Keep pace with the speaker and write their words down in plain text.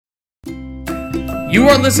You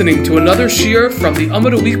are listening to another shiur from the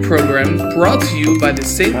Amud a Week program brought to you by the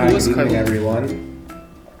St. Louis Good evening, everyone.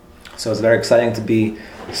 So it's very exciting to be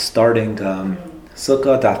starting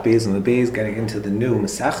Sukkah, Daf Beis and Beis, getting into the new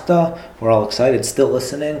Masechta. We're all excited, still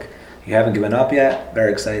listening. You haven't given up yet,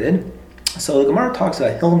 very excited. So the Gemara talks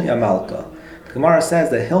about Hilni Amalka. The Gemara says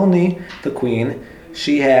that Hilni, the queen,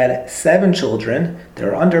 she had 7 children. They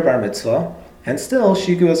were under bar mitzvah. And still,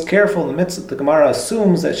 she was careful. The Gemara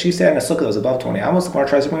assumes that she sat in a sukkah that was above 20 amos. The Gemara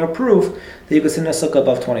tries to bring a proof that you could sit in a sukkah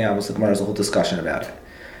above 20 amos. The Gemara has a whole discussion about it.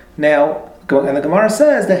 Now, and the Gemara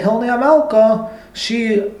says that Hilni Amalka,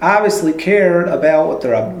 she obviously cared about what the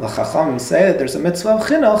Chacham said. There's a mitzvah of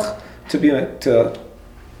chinuch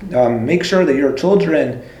to make sure that your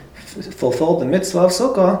children fulfill the mitzvah of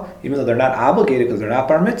sukkah, even though they're not obligated because they're not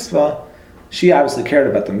bar mitzvah. She obviously cared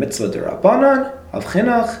about the mitzvah d'Rabbanan of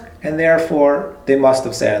chinuch, and therefore they must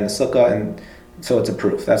have sat in the sukkah, and so it's a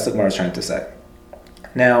proof. That's what the Gemara is trying to say.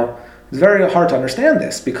 Now, it's very hard to understand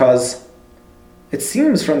this because it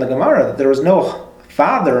seems from the Gemara that there was no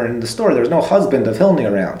father in the story, there was no husband of Hilni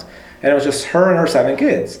around, and it was just her and her 7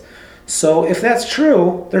 kids. So if that's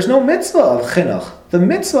true, there's no mitzvah of chinuch. The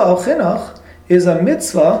mitzvah of chinuch is a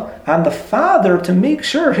mitzvah on the father to make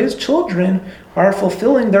sure his children are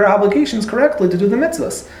fulfilling their obligations correctly to do the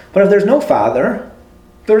mitzvahs. But if there's no father,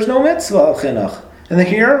 there's no mitzvah of chinuch. And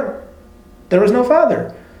here, there was no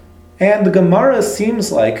father. And the Gemara seems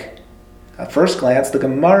like, at first glance, the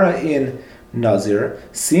Gemara in Nazir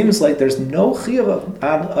seems like there's no chiyuv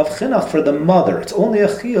of chinuch for the mother. It's only a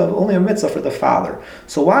chiyuv, only a mitzvah for the father.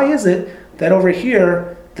 So why is it that over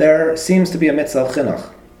here, there seems to be a mitzvah of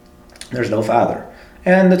chinuch? There's no father.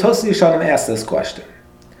 And the Tosfos Yeshanim asked this question.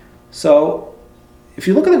 So, if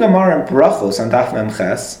you look at the Gemara in Brachos on Daf Mem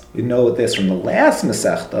Ches, we know this from the last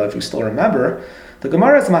Masechta, if you still remember, the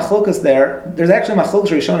Gemara has machlokas there. There's actually machlokas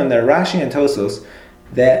Rishonim there, Rashi and Tosos,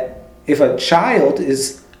 that if a child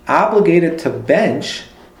is obligated to bench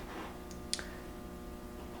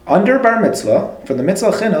under bar mitzvah, for the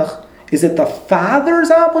mitzvah chinuch, is it the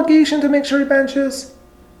father's obligation to make sure he benches?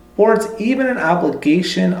 Or it's even an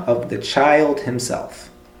obligation of the child himself?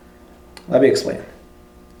 Let me explain.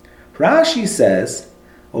 Rashi says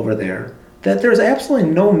over there that there's absolutely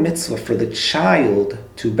no mitzvah for the child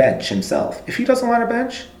to bench himself. If he doesn't want to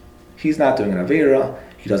bench, he's not doing an avera.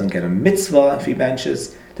 He doesn't get a mitzvah if he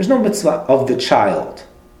benches. There's no mitzvah of the child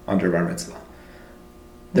under bar mitzvah.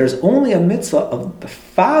 There's only a mitzvah of the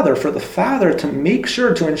father, for the father to make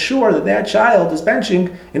sure, to ensure that that child is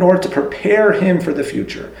benching in order to prepare him for the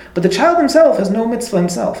future. But the child himself has no mitzvah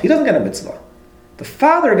himself. He doesn't get a mitzvah. The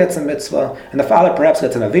father gets a mitzvah, and the father perhaps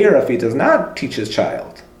gets an avera if he does not teach his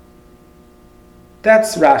child.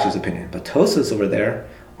 That's Rashi's opinion. But Tosos over there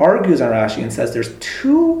argues on Rashi and says there's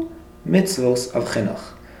 2 mitzvos of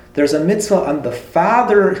chinuch. There's a mitzvah on the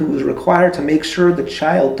father who is required to make sure the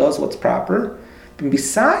child does what's proper. And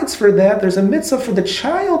besides for that, there's a mitzvah for the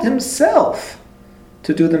child himself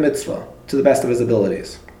to do the mitzvah to the best of his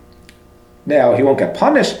abilities. Now, he won't get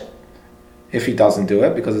punished if he doesn't do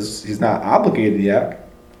it because he's not obligated yet,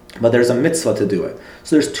 but there's a mitzvah to do it.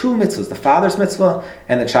 So there's 2 mitzvahs, the father's mitzvah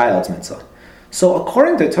and the child's mitzvah. So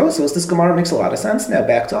according to Tosos, this Gemara makes a lot of sense. Now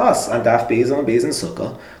back to us on Daf Beis and Beis and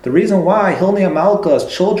Sukkah. The reason why Hilni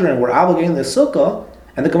Amalka's children were obligated to the Sukkah,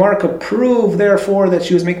 and the Gemara could prove therefore that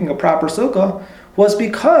she was making a proper Sukkah, was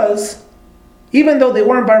because even though they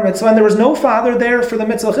weren't bar mitzvah and there was no father there for the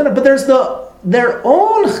mitzvah of chinuch, but there's their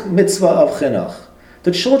own mitzvah of chinuch.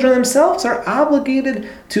 The children themselves are obligated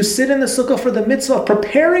to sit in the sukkah for the mitzvah of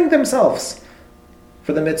preparing themselves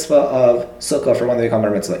for the mitzvah of sukkah for when they become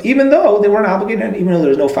bar mitzvah, even though they weren't obligated and even though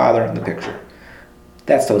there's no father in the picture.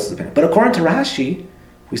 That's Tos's opinion. But according to Rashi,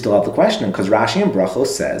 we still have the question, because Rashi in Brachos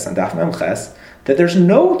says on Daf Mem Ches that there's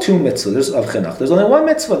no 2 mitzvahs of chinuch. There's only 1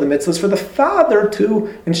 mitzvah. The mitzvah is for the father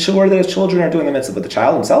to ensure that his children are doing the mitzvah, but the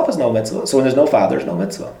child himself has no mitzvah. So when there's no father, there's no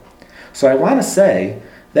mitzvah. So I want to say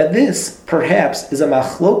that this perhaps is a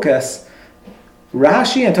machlokas.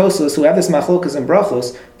 Rashi and Tosos, who have this machlokas in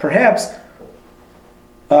Brachos, perhaps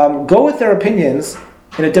go with their opinions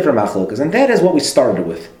in a different machlokas, and that is what we started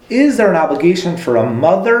with. Is there an obligation for a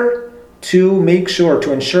mother to make sure,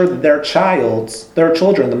 to ensure that their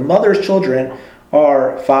children, the mother's children,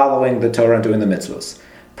 are following the Torah and doing the mitzvos?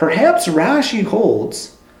 Perhaps Rashi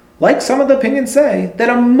holds, like some of the opinions say, that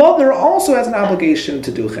a mother also has an obligation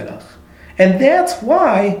to do chinuch. And that's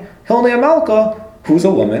why Hilni Amalka, who's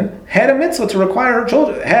a woman, had a mitzvah to require her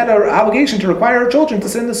children, had an obligation to require her children to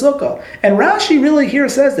sit in the sukkah. And Rashi really here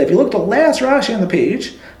says that. If you look at the last Rashi on the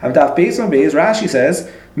page, on Daf Beis and Beis, Rashi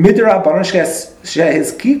says Midrabanan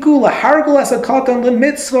shehizkiku lahargul as a katan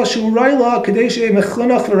lemitzvah shurayla kadeshe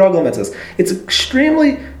mechunach v'ragel mitzvos. It's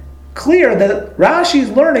extremely clear that Rashi is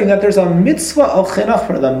learning that there's a mitzvah of chinuch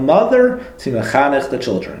for the mother to mechanech the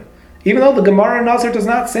children. Even though the Gemara Nazir does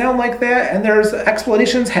not sound like that, and there's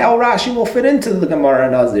explanations how Rashi will fit into the Gemara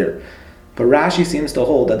Nazir, but Rashi seems to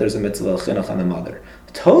hold that there's a mitzvah of chinuch on the mother.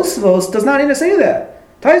 Tosfos does not even say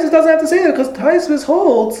that. Tosfos doesn't have to say that because Tosfos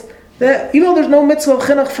holds that even though there's no mitzvah of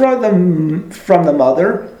chinuch from the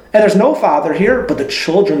mother, and there's no father here, but the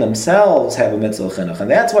children themselves have a mitzvah of chinuch, and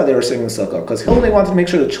that's why they were singing Sukkah, because he only wanted to make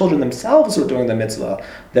sure the children themselves were doing the mitzvah,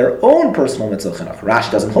 their own personal mitzvah of chinuch.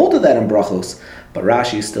 Rashi doesn't hold to that in Brachos, but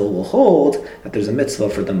Rashi still will hold that there's a mitzvah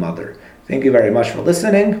for the mother. Thank you very much for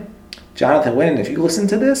listening. Jonathan Wynn, if you listen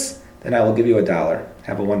to this, then I will give you $1.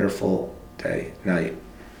 Have a wonderful day, night.